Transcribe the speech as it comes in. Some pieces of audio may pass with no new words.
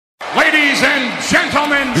You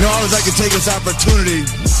know, I would like to take this opportunity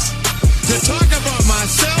to talk about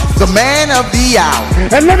myself. The man of the hour.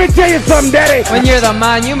 And let me tell you something, Daddy. When you're the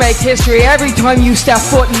man, you make history every time you step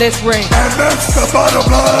foot in this ring. And that's the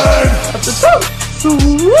bottom line. At the top.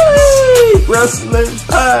 Sweet Wrestling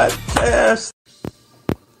Podcast.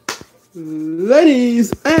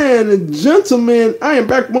 Ladies and gentlemen, I am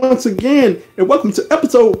back once again, and welcome to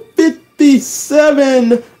episode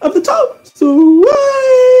 57 of the Top Sweet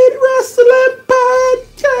Wrestling Podcast.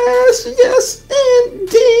 Yes,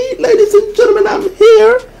 indeed, ladies and gentlemen, I'm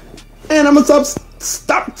here, and I'm gonna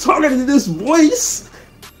stop talking to this voice.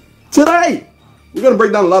 Today, we're gonna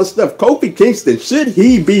break down a lot of stuff. Kofi Kingston, should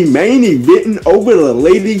he be main eventing over the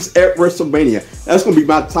ladies at WrestleMania? That's gonna be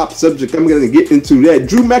my top subject. I'm gonna get into that.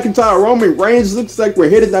 Drew McIntyre, Roman Reigns, looks like we're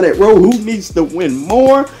headed down that road. Who needs to win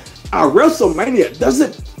more? WrestleMania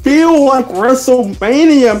doesn't feel like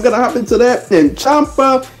WrestleMania. I'm gonna hop into that. And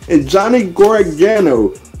Ciampa and Johnny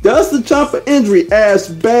Gargano. Does the Ciampa injury, as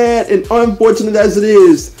bad and unfortunate as it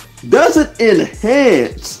is, does it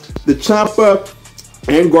enhance the Ciampa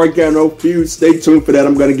and Gargano feud? Stay tuned for that.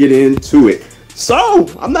 I'm going to get into it. So,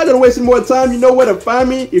 I'm not going to waste any more time. You know where to find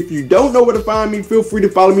me. If you don't know where to find me, feel free to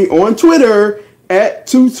follow me on Twitter at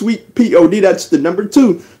 2SweetPod. That's the number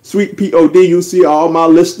 2, SweetPod. You'll see all my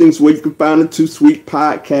listings where you can find the 2 Sweet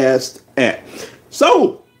Podcast at.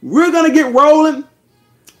 So, we're going to get rolling.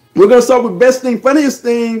 We're going to start with best thing, funniest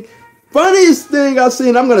thing. Funniest thing I've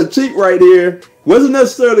seen, I'm going to cheat right here. Wasn't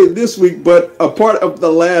necessarily this week, but a part of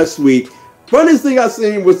the last week. Funniest thing I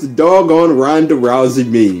seen was the doggone Ronda Rousey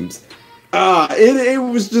memes. It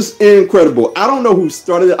was just incredible. I don't know who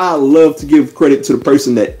started it. I love to give credit to the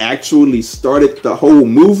person that actually started the whole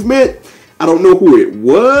movement. I don't know who it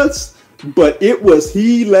was, but it was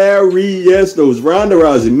hilarious. Those Ronda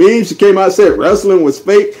Rousey memes. She came out and said wrestling was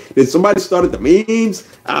fake. Then somebody started the memes.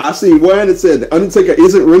 I seen one that said the Undertaker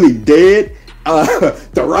isn't really dead.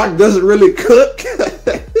 The Rock doesn't really cook.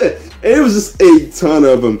 It was just a ton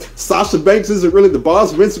of them. Sasha Banks isn't really the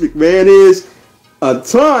boss. Vince McMahon is. A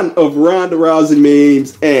ton of Ronda Rousey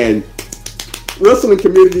memes, and wrestling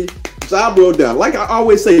community, job well done. Like I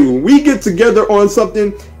always say, when we get together on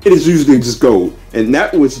something, it is usually just gold. And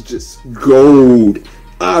that was just gold.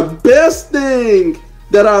 Best thing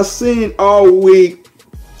that I've seen all week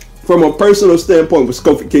from a personal standpoint was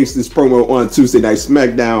Kofi Kingston's promo on Tuesday Night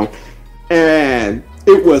SmackDown. And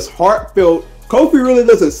it was heartfelt. Kofi really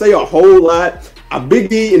doesn't say a whole lot.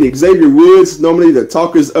 Big E and Xavier Woods, normally the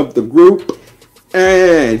talkers of the group.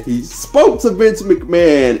 And he spoke to Vince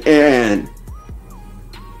McMahon, and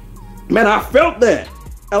man, I felt that.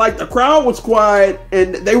 And like the crowd was quiet,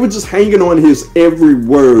 and they were just hanging on his every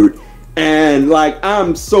word. And like,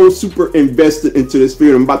 I'm so super invested into this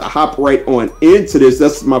feud. I'm about to hop right on into this.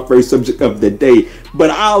 That's my first subject of the day. But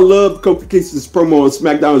I love Kofi Kingston's promo on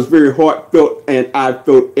SmackDown. It was very heartfelt, and I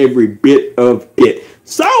felt every bit of it.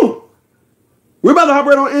 So, we're about to hop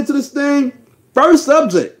right on into this thing. First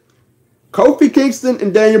subject. Kofi Kingston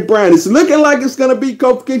and Daniel Bryan. It's looking like it's going to be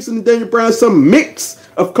Kofi Kingston and Daniel Bryan. Some mix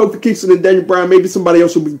of Kofi Kingston and Daniel Bryan. Maybe somebody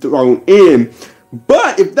else will be thrown in.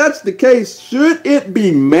 But if that's the case, should it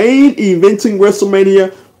be main eventing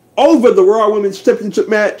WrestleMania over the Raw Women's Championship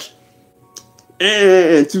match?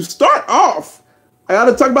 And to start off, I got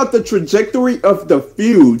to talk about the trajectory of the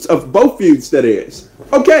feuds, of both feuds, that is.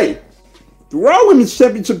 Okay, the Raw Women's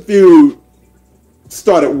Championship feud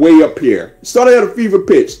started way up here. Started at a fever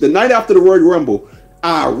pitch. The night after the Royal Rumble,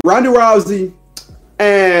 Ronda Rousey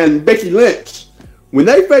and Becky Lynch, when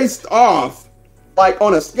they faced off, like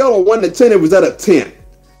on a scale of 1 to 10, it was at a 10.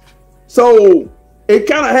 So it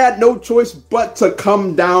kind of had no choice but to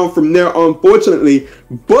come down from there, unfortunately.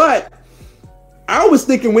 But I was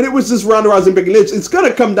thinking when it was just Ronda Rousey and Becky Lynch, it's going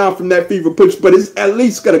to come down from that fever pitch, but it's at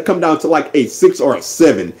least going to come down to like a 6 or a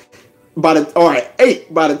 7. Or at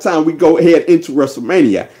 8 by the time we go ahead into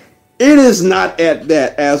WrestleMania. It is not at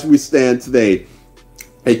that as we stand today.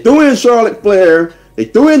 They threw in Charlotte Flair, they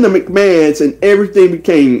threw in the McMahons, and everything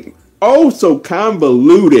became so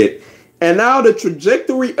convoluted. And now the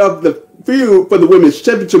trajectory of the feud for the Women's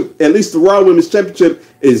Championship, at least the Raw Women's Championship,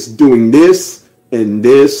 is doing this, and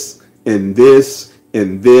this, and this,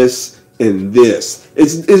 and this, and this.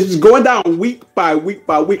 It's going down week by week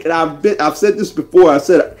by week. And I've said this before. I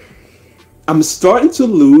said I'm starting to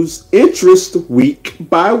lose interest week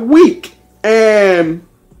by week. And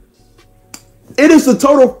it is the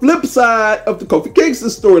total flip side of the Kofi Kingston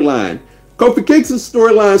storyline. Kofi Kingston's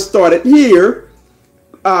storyline started here.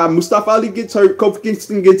 Mustafa Ali gets hurt. Kofi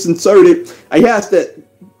Kingston gets inserted. He has that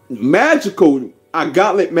magical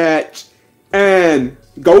gauntlet match and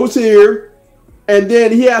goes here. And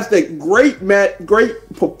then he has that great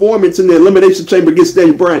performance in the Elimination Chamber against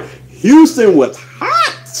Daniel Bryan. Houston was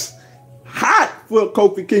hot for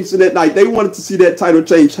Kofi Kingston that night. They wanted to see that title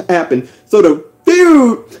change happen. So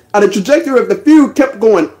the trajectory of the feud kept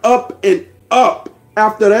going up and up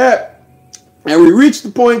after that. And we reached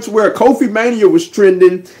the points where Kofi Mania was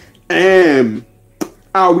trending. And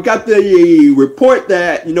we got the report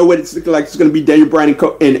that, you know what, it's looking like it's going to be Daniel Bryan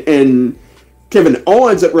and Kevin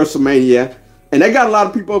Owens at WrestleMania. And that got a lot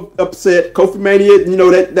of people upset. Kofi Mania, you know,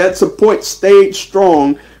 that support stayed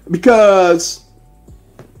strong because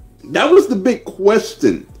that was the big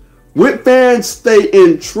question. Would fans stay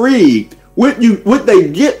intrigued? Would they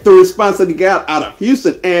get the response that they got out of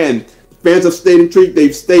Houston? And fans have stayed intrigued.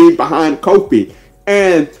 They've stayed behind Kofi.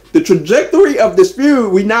 And the trajectory of this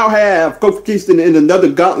feud, we now have Kofi Kingston in another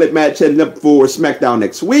gauntlet match heading up for SmackDown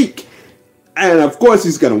next week. And of course,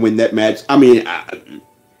 he's going to win that match. I mean,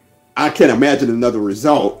 I can't imagine another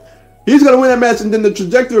result. He's going to win that match, and then the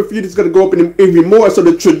trajectory of feud is going to go up even more. So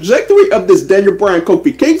the trajectory of this Daniel Bryan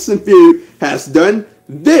Kofi Kingston feud has done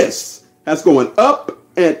this. Has going up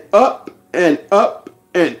and up and up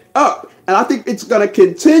and up. And I think it's going to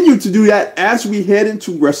continue to do that as we head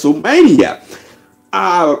into WrestleMania.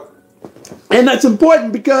 And that's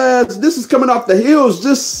important because this is coming off the heels.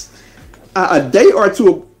 Just a day or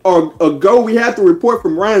two ago, we had the report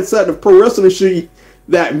from Ryan Sutton of Pro Wrestling Sheet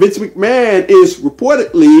that Vince McMahon is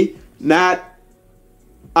reportedly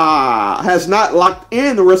has not locked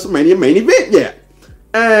in the WrestleMania main event yet.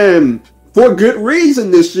 And for good reason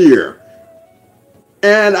this year.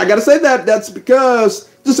 And I gotta say that's because,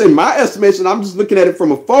 just in my estimation, I'm just looking at it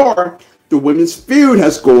from afar, the women's feud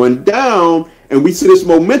has gone down, and we see this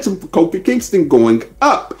momentum for Kofi Kingston going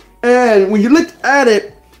up. And when you look at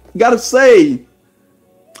it, you gotta say,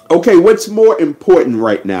 okay, what's more important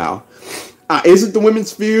right now? Is it the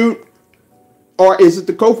women's feud or is it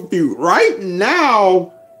the Kofi feud? Right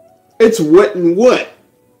now, it's what and what.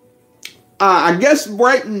 I guess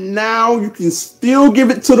right now you can still give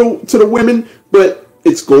it to the women, but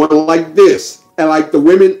it's going like this. And like the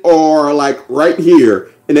women are like right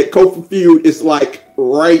here. And that Kofi feud is like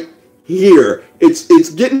right here. It's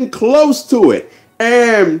getting close to it.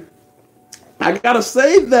 And I gotta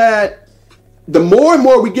say that the more and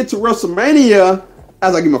more we get to WrestleMania,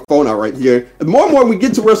 as I get my phone out right here, the more and more we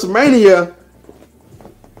get to WrestleMania,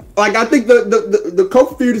 like I think the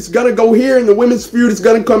Kofi feud is gonna go here, and the women's feud is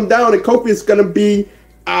gonna come down, and Kofi is gonna be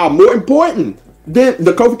more important. Then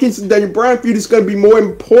the Kofi Kingston Daniel Bryan feud is gonna be more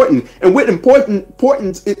important, and with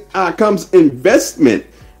importance comes investment.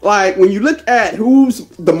 Like when you look at who's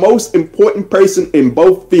the most important person in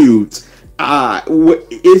both feuds,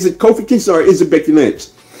 is it Kofi Kingston or is it Becky Lynch?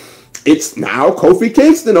 It's now Kofi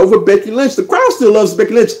Kingston over Becky Lynch. The crowd still loves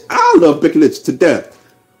Becky Lynch. I love Becky Lynch to death.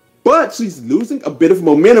 But she's losing a bit of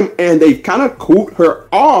momentum, and they've kind of cooled her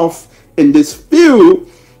off in this feud.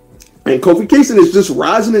 And Kofi Kingston is just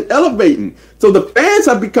rising and elevating. So the fans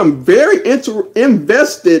have become very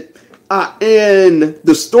invested in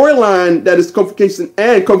the storyline that is Kofi Kingston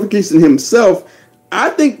and Kofi Kingston himself. I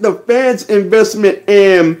think the fans' investment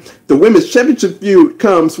in the women's championship feud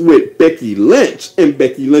comes with Becky Lynch and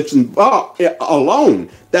Becky Lynch involved alone.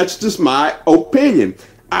 That's just my opinion.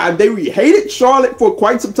 They hated Charlotte for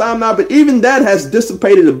quite some time now, but even that has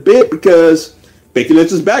dissipated a bit because Becky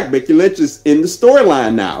Lynch is back. Becky Lynch is in the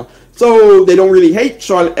storyline now. So they don't really hate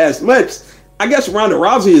Charlotte as much. I guess Ronda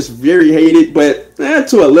Rousey is very hated, but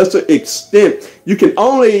to a lesser extent. You can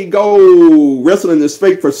only go wrestling this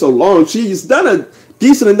fake for so long. She's done a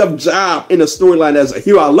decent enough job in a storyline as a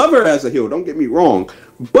heel. I love her as a heel, don't get me wrong.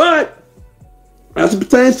 But as it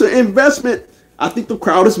pertains to investment, I think the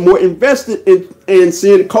crowd is more invested in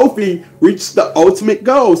seeing Kofi reach the ultimate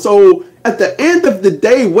goal. So at the end of the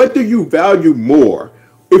day, what do you value more?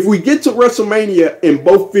 If we get to WrestleMania and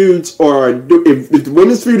both feuds if the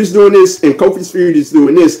women's feud is doing this and Kofi's feud is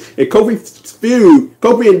doing this, and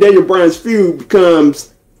Kofi and Daniel Bryan's feud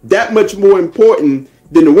becomes that much more important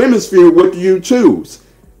than the women's feud, what do you choose?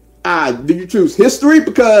 Do you choose history?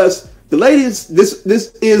 Because the ladies, this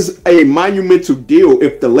is a monumental deal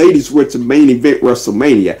if the ladies were to main event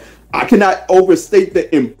WrestleMania. I cannot overstate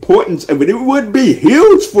the importance of it. It would be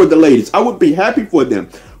huge for the ladies. I would be happy for them.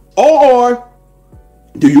 Or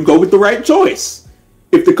do you go with the right choice?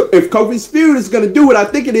 If Kofi's feud is going to do what I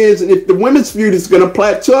think it is, and if the women's feud is going to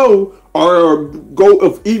plateau or go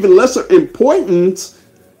of even lesser importance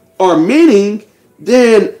or meaning,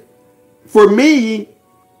 then for me,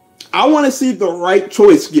 I want to see the right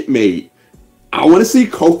choice get made. I want to see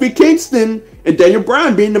Kofi Kingston and Daniel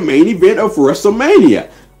Bryan being the main event of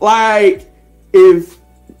WrestleMania. Like, if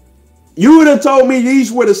you would have told me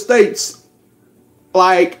these were the stakes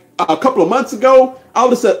like a couple of months ago, I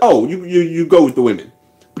would have said, oh, you go with the women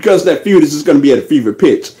because that feud is just going to be at a fever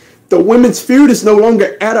pitch. The women's feud is no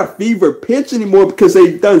longer at a fever pitch anymore because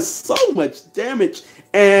they've done so much damage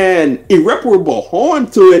and irreparable harm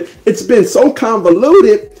to it. It's been so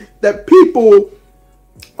convoluted that people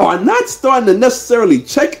are not starting to necessarily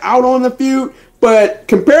check out on the feud, but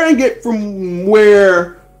comparing it from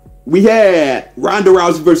where we had Ronda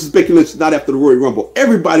Rousey versus Becky Lynch not after the Royal Rumble,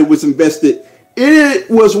 everybody was invested. It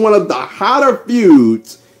was one of the hotter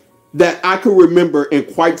feuds that I could remember in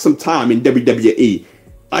quite some time in WWE.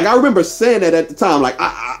 Like, I remember saying that at the time, like,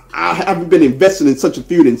 I haven't been invested in such a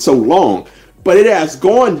feud in so long, but it has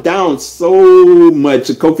gone down so much.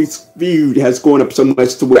 The Kofi's feud has gone up so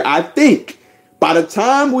much to where I think by the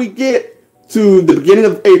time we get to the beginning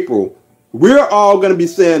of April, we're all going to be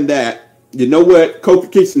saying that, you know what, Kofi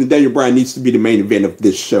Kingston and Daniel Bryan needs to be the main event of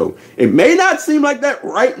this show. It may not seem like that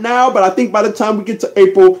right now, but I think by the time we get to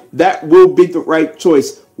April, that will be the right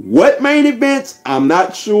choice. What main events? I'm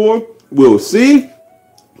not sure. We'll see.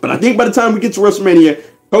 But I think by the time we get to WrestleMania,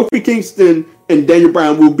 Kofi Kingston and Daniel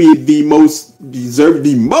Bryan will be the most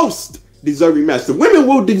deserving match. The women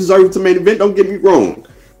will deserve to main event, don't get me wrong.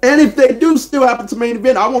 And if they do still happen to main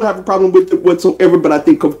event, I won't have a problem with it whatsoever, but I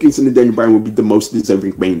think Kofi Kingston and Daniel Bryan will be the most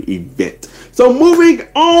deserving main event. So moving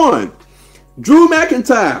on, Drew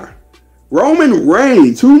McIntyre, Roman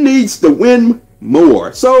Reigns, who needs to win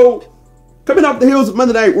more? So coming off the heels of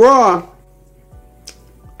Monday Night Raw,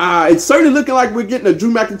 it's certainly looking like we're getting a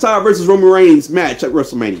Drew McIntyre versus Roman Reigns match at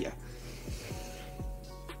WrestleMania.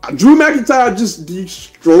 Drew McIntyre just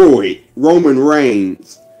destroyed Roman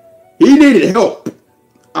Reigns. He needed help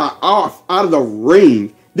out of the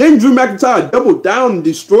ring. Then Drew McIntyre doubled down and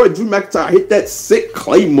destroyed. Drew McIntyre hit that sick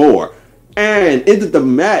Claymore and ended the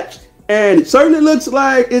match. And it certainly looks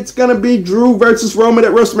like it's going to be Drew versus Roman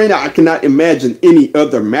at WrestleMania. I cannot imagine any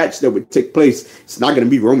other match that would take place. It's not going to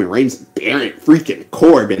be Roman Reigns, Baron freaking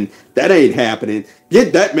Corbin. That ain't happening.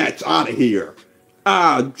 Get that match out of here.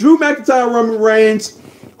 Drew McIntyre, Roman Reigns.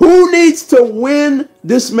 Who needs to win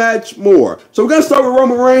this match more? So we're going to start with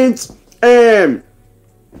Roman Reigns. And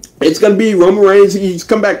it's going to be Roman Reigns. He's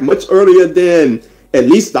come back much earlier than at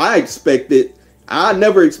least I expected. I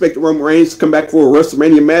never expected Roman Reigns to come back for a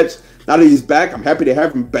WrestleMania match. Now that he's back, I'm happy to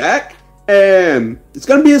have him back. And it's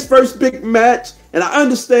going to be his first big match. And I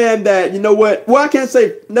understand that, you know what? Well, I can't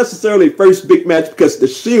say necessarily first big match because the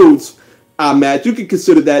Shields match, you can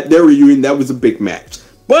consider that their reunion, that was a big match.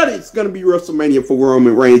 But it's going to be WrestleMania for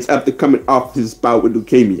Roman Reigns after coming off his bout with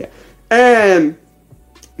leukemia. And,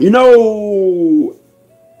 you know,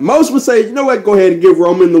 most would say, you know what? Go ahead and give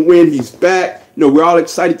Roman the win. He's back. You know, we're all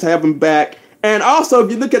excited to have him back. And also,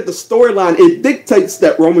 if you look at the storyline, it dictates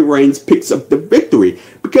that Roman Reigns picks up the victory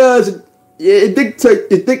because it dictates,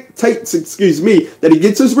 that he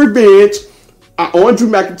gets his revenge on Drew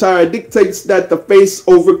McIntyre. It dictates that the face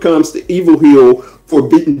overcomes the evil heel for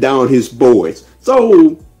beating down his boys.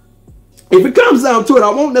 So, if it comes down to it, I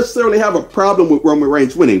won't necessarily have a problem with Roman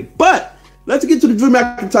Reigns winning. But let's get to the Drew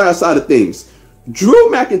McIntyre side of things.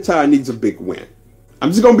 Drew McIntyre needs a big win. I'm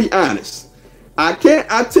just going to be honest. I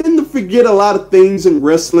tend to forget a lot of things in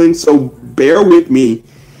wrestling, so bear with me.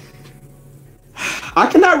 I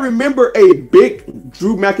cannot remember a big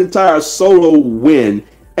Drew McIntyre solo win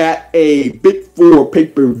at a Big Four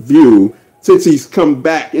pay-per-view since he's come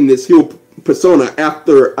back in this heel persona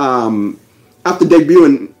after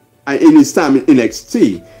debuting in his time in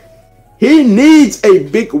NXT. He needs a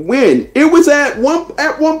big win. It was at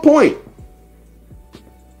one point.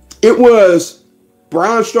 It was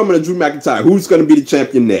Braun Strowman and Drew McIntyre. Who's going to be the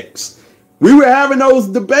champion next? We were having those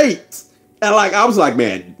debates. And I was like,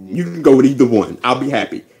 man, you can go with either one. I'll be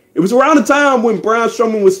happy. It was around the time when Braun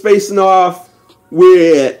Strowman was facing off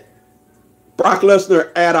with Brock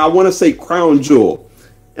Lesnar at, I want to say, Crown Jewel.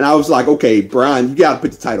 And I was like, okay, Braun, you got to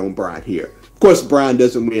put the title on Braun here. Of course, Braun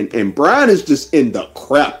doesn't win. And Braun is just in the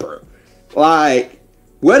crapper. Like,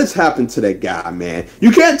 what has happened to that guy, man?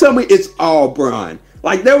 You can't tell me it's all Braun.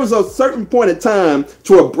 Like, there was a certain point in time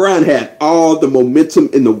to where Bryan had all the momentum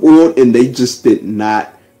in the world, and they just did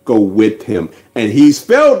not go with him. And he's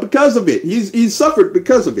failed because of it. He's suffered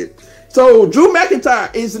because of it. So, Drew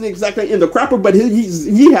McIntyre isn't exactly in the crapper, but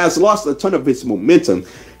he has lost a ton of his momentum.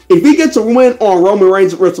 If he gets a win on Roman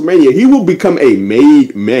Reigns at WrestleMania, he will become a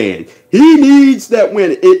made man. He needs that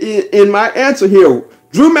win. In my answer here,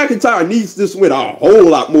 Drew McIntyre needs this win a whole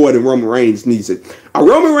lot more than Roman Reigns needs it.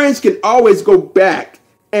 Roman Reigns can always go back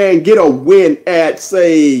and get a win at,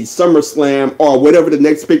 say, SummerSlam or whatever the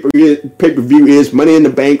next pay-per-view is, Money in the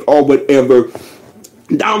Bank or whatever,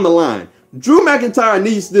 down the line. Drew McIntyre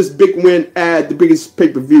needs this big win at the biggest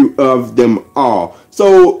pay-per-view of them all.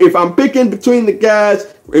 So if I'm picking between the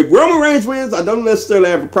guys, if Roman Reigns wins, I don't necessarily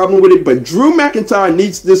have a problem with it, but Drew McIntyre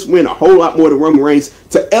needs this win a whole lot more than Roman Reigns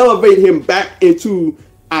to elevate him back into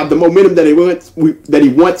the momentum that he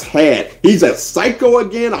once had. He's a psycho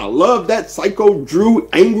again. I love that psycho Drew,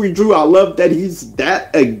 angry Drew. I love that he's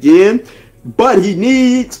that again. But he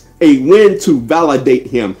needs a win to validate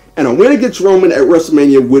him. And a win against Roman at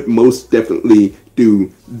WrestleMania would most definitely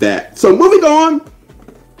do that. So moving on,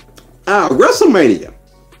 WrestleMania.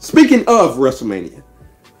 Speaking of WrestleMania,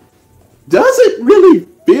 does it really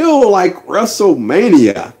feel like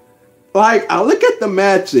WrestleMania? Like, I look at the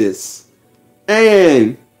matches,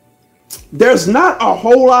 and there's not a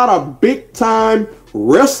whole lot of big time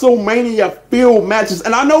WrestleMania feel matches.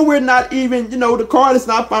 And I know we're not even, the card is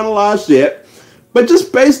not finalized yet. But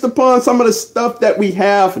just based upon some of the stuff that we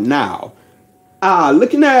have now,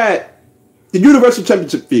 looking at the Universal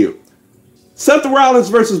Championship feud, Seth Rollins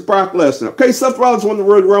versus Brock Lesnar. Okay, Seth Rollins won the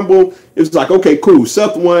Royal Rumble. It was like, okay, cool.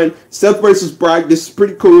 Seth won. Seth versus Brock. This is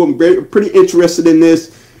pretty cool. I'm pretty interested in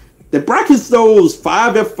this. Then Brock hits those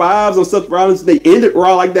 5 F5s on Seth Rollins. They ended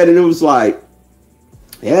Raw like that, and it was like,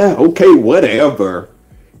 yeah, okay, whatever.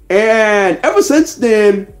 And ever since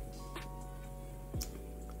then,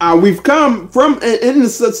 we've come from,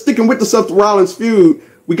 sticking with the Seth Rollins feud,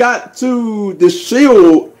 we got to the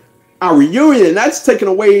Shield reunion, and that's taken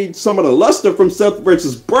away some of the luster from Seth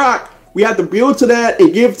versus Brock. We had to build to that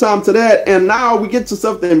and give time to that, and now we get to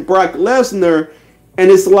something Brock Lesnar, and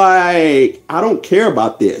it's like, I don't care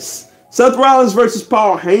about this. Seth Rollins versus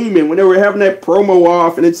Paul Heyman, when they were having that promo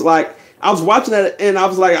off, and it's like, I was watching that, and I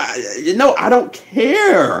was like, I don't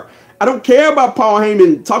care. I don't care about Paul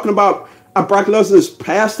Heyman talking about Brock Lesnar's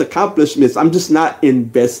past accomplishments. I'm just not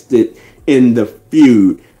invested in the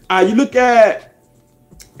feud. You look at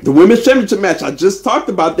the Women's Championship match. I just talked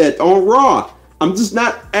about that on Raw. I'm just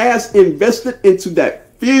not as invested into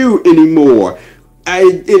that feud anymore.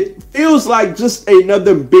 It feels like just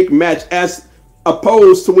another big match as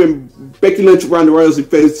opposed to when Becky Lynch and Ronda Rousey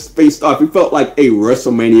faced off. It felt like a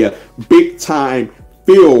WrestleMania big time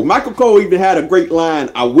feel. Michael Cole even had a great line.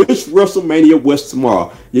 I wish WrestleMania was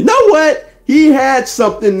tomorrow. You know what? He had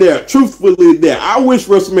something there, truthfully there. I wish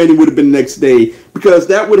WrestleMania would have been the next day because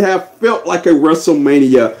that would have felt like a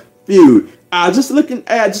WrestleMania feud. Just looking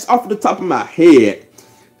at, just off the top of my head,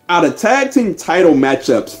 the tag team title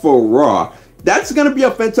matchups for Raw, that's going to be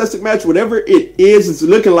a fantastic match. Whatever it is, it's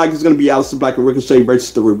looking like it's going to be Aleister Black and Ricochet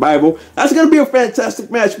versus The Revival. That's going to be a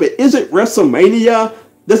fantastic match, but is it WrestleMania?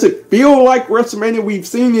 Does it feel like WrestleMania? We've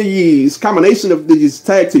seen these combination of these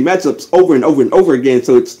tag team matchups over and over and over again,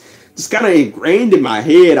 so it's just kind of ingrained in my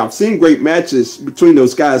head. I've seen great matches between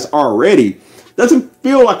those guys already. Doesn't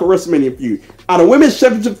feel like a WrestleMania feud. The Women's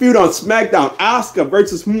Championship feud on SmackDown, Asuka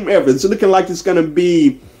versus whomever. It's looking like it's going to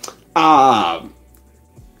be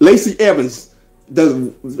Lacey Evans,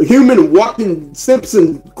 the human walking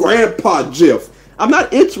Simpson grandpa gif. I'm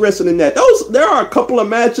not interested in that. There are a couple of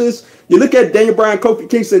matches. You look at Daniel Bryan, Kofi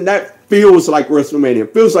Kingston, that feels like WrestleMania.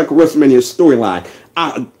 It feels like a WrestleMania storyline.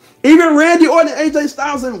 Even Randy Orton and AJ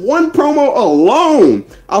Styles in one promo alone,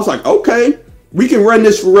 I was like, okay, we can run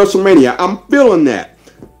this for WrestleMania. I'm feeling that.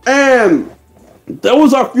 And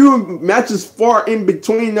those are few matches far in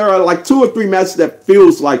between. There are like 2 or 3 matches that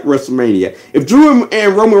feels like WrestleMania. If Drew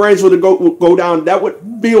and Roman Reigns were to go down, that would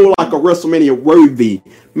feel like a WrestleMania worthy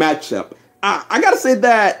matchup. I gotta say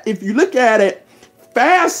that if you look at it,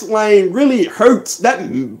 Fastlane really hurts. That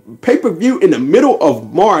pay-per-view in the middle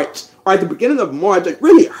of March, or at the beginning of March, it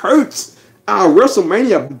really hurts our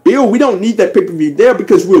WrestleMania build. We don't need that pay-per-view there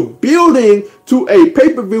because we're building to a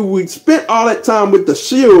pay-per-view. We spent all that time with the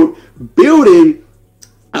Shield building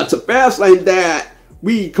to Fastlane that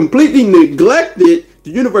we completely neglected the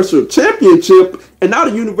Universal Championship, and now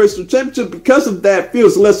the Universal Championship, because of that,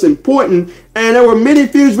 feels less important. And there were many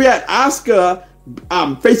feuds. We had Asuka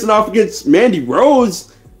facing off against Mandy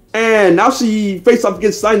Rose, and now she faced off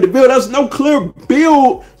against Sonya Deville. There's no clear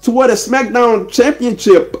build to what a SmackDown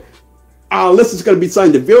Championship, unless it's going to be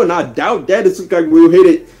Sonya Deville, and I doubt that. It's like we'll hit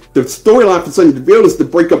it. The storyline for Sonya Deville is to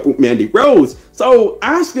break up with Mandy Rose. So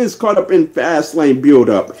Asuka is caught up in Fastlane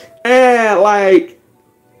build-up, and like,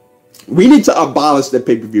 we need to abolish that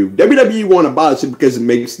pay-per-view. WWE want to abolish it because it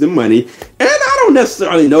makes them money. And I don't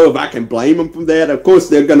necessarily know if I can blame them for that. Of course,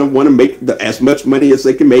 they're going to want to make as much money as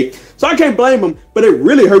they can make. So I can't blame them. But it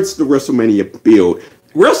really hurts the WrestleMania build.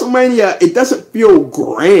 WrestleMania, it doesn't feel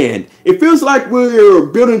grand. It feels like we're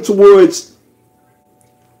building towards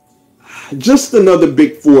just another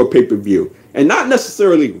Big Four pay-per-view. And not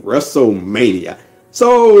necessarily WrestleMania.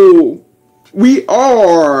 So we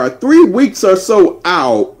are 3 weeks or so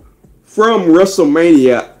out from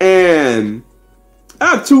WrestleMania, and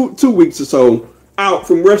two weeks or so out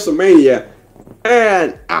from WrestleMania,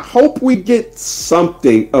 and I hope we get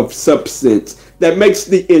something of substance that makes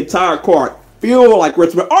the entire card feel like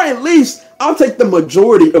WrestleMania, or at least I'll take the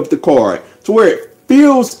majority of the card to where it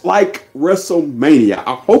feels like WrestleMania.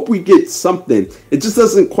 I hope we get something. It just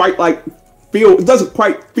doesn't quite feel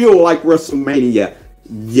like WrestleMania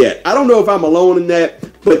yet. I don't know if I'm alone in that,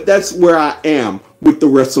 but that's where I am with the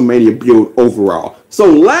WrestleMania build overall. So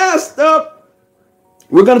last up,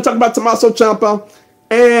 we're going to talk about Tommaso Ciampa.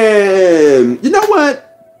 And you know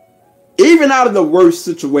what? Even out of the worst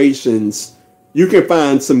situations, you can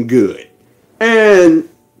find some good. And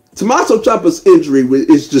Tommaso Ciampa's injury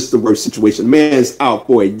is just the worst situation. Man's out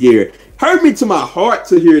for a year. Hurt me to my heart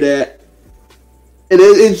to hear that. And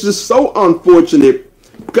it's just so unfortunate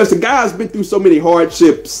because the guy's been through so many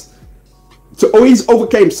hardships. He's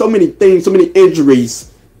overcame so many things, so many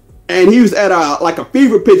injuries, and he was at a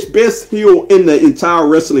fever pitch, best heel in the entire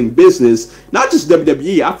wrestling business, not just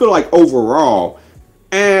WWE. I feel like overall,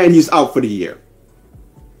 and he's out for the year.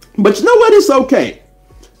 But you know what? It's okay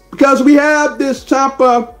because we have this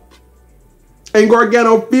Ciampa and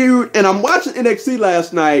Gargano feud, and I'm watching NXT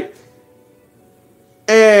last night,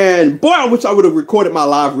 and boy, I wish I would have recorded my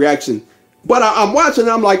live reaction. But I'm watching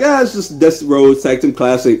and I'm like, it's just Dusty Rhodes Tag Team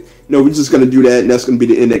Classic. We're just going to do that, and that's going to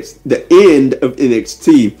be the end of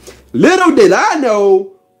NXT. Little did I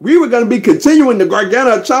know we were going to be continuing the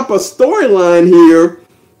Gargano Ciampa storyline here.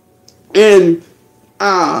 And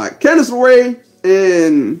Candice LeRae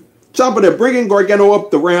and Ciampa, they're bringing Gargano up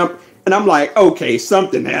the ramp. And I'm like, okay,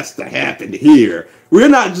 something has to happen here. We're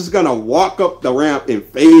not just going to walk up the ramp and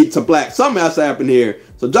fade to black. Something has to happen here.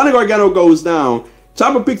 So Johnny Gargano goes down.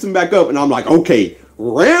 Ciampa picks him back up, and I'm like, okay,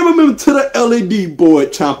 ram him into the LED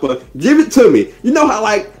board, Ciampa. Give it to me. You know how,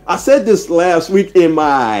 I said this last week in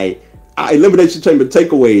my Elimination Chamber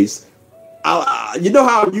takeaways. You know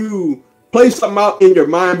how you play something out in your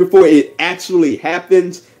mind before it actually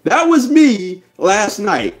happens? That was me last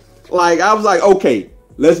night. I was like, okay,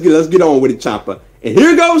 let's get on with it, Ciampa. And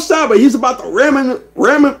here goes Ciampa. He's about to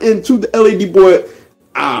ram him into the LED board.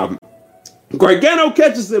 Gargano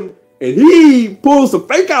catches him. And he pulls the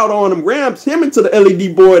fake out on him, rams him into the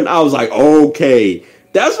LED board, and I was like, okay,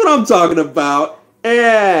 that's what I'm talking about.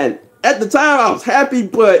 And at the time, I was happy,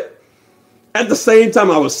 but at the same time,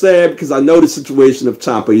 I was sad because I know the situation of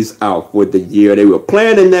Ciampa. He's out for the year. They were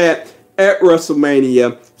planning that at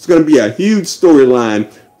WrestleMania. It's going to be a huge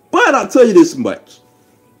storyline. But I'll tell you this much.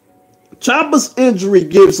 Ciampa's injury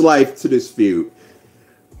gives life to this feud.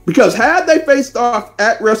 Because had they faced off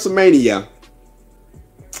at WrestleMania,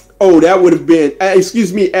 that would have been,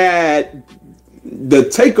 at the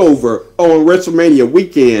takeover on WrestleMania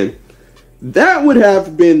weekend, that would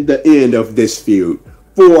have been the end of this feud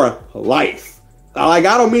for life. I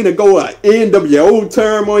don't mean to go an NWO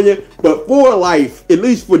term on you, but for life, at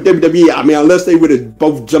least for WWE, unless they would have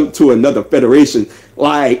both jumped to another federation,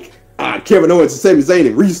 like Kevin Owens and Sami Zayn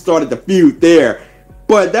and restarted the feud there.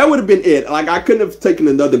 But that would have been it. I couldn't have taken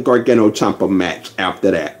another Gargano Ciampa match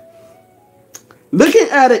after that. Looking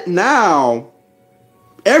at it now,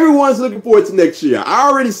 everyone's looking forward to next year. I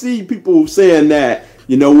already see people saying that,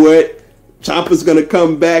 you know what, Ciampa's going to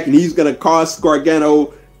come back and he's going to cost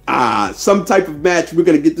Gargano some type of match. We're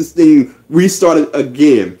going to get this thing restarted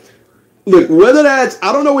again. Look,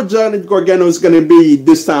 I don't know what Johnny Gargano is going to be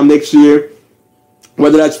this time next year.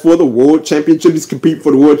 Whether that's for the World Championship, he's competing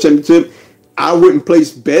for the World Championship. I wouldn't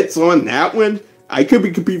place bets on that one. I could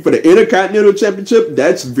be competing for the Intercontinental Championship.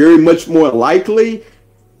 That's very much more likely.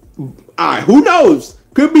 Who knows?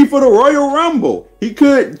 Could be for the Royal Rumble.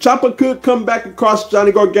 Ciampa could come back and cost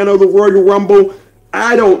Johnny Gargano the Royal Rumble.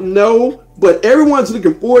 I don't know, but everyone's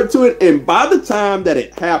looking forward to it. And by the time that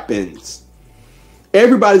it happens,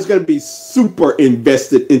 everybody's going to be super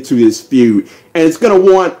invested into this feud. And it's going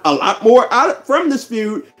to want a lot more out from this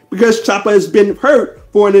feud because Ciampa has been hurt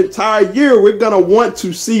for an entire year. We're going to want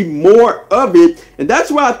to see more of it. And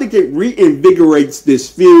that's why I think it reinvigorates this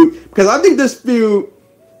feud. Because I think this feud,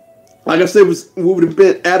 like I said, would have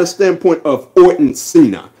been at a standpoint of Orton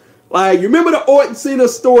Cena. You remember the Orton Cena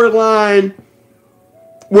storyline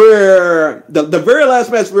where the very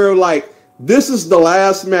last match where this is the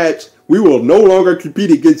last match. We will no longer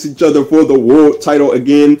compete against each other for the world title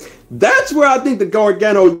again. That's where I think the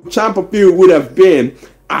Gargano Ciampa feud would have been.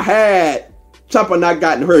 I had Ciampa not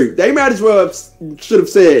gotten hurt. They might as well should have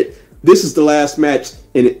said, this is the last match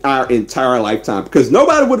in our entire lifetime. Because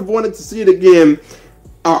nobody would have wanted to see it again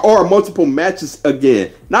or multiple matches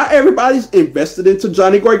again. Not everybody's invested into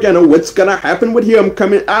Johnny Gargano. What's going to happen with him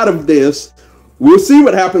coming out of this We'll see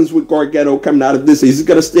what happens with Gargano coming out of this. Is he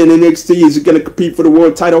going to stay in NXT? Is he going to compete for the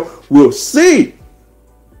world title? We'll see.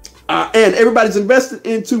 And everybody's invested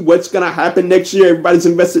into what's going to happen next year. Everybody's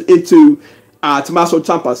invested into Tommaso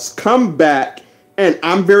Ciampa's comeback. And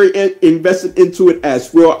I'm very invested into it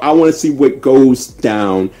as well. I want to see what goes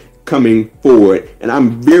down coming forward. And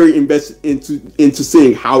I'm very invested into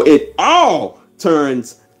seeing how it all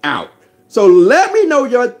turns out. So let me know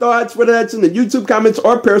your thoughts, whether that's in the YouTube comments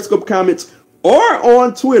or Periscope comments or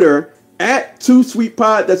on Twitter at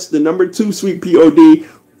 2SweetPod. That's the number 2SweetPod.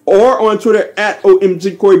 Or on Twitter at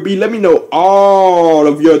OMGCoreyB. Let me know all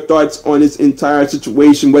of your thoughts on this entire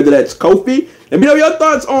situation, whether that's Kofi. Let me know your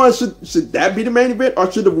thoughts on should that be the main event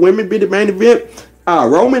or should the women be the main event?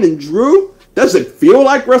 Roman and Drew, does it feel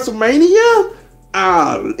like WrestleMania?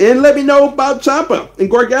 And let me know about Ciampa and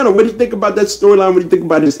Gargano. What do you think about that storyline? What do you think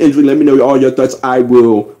about this injury? Let me know all your thoughts. I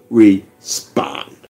will respond.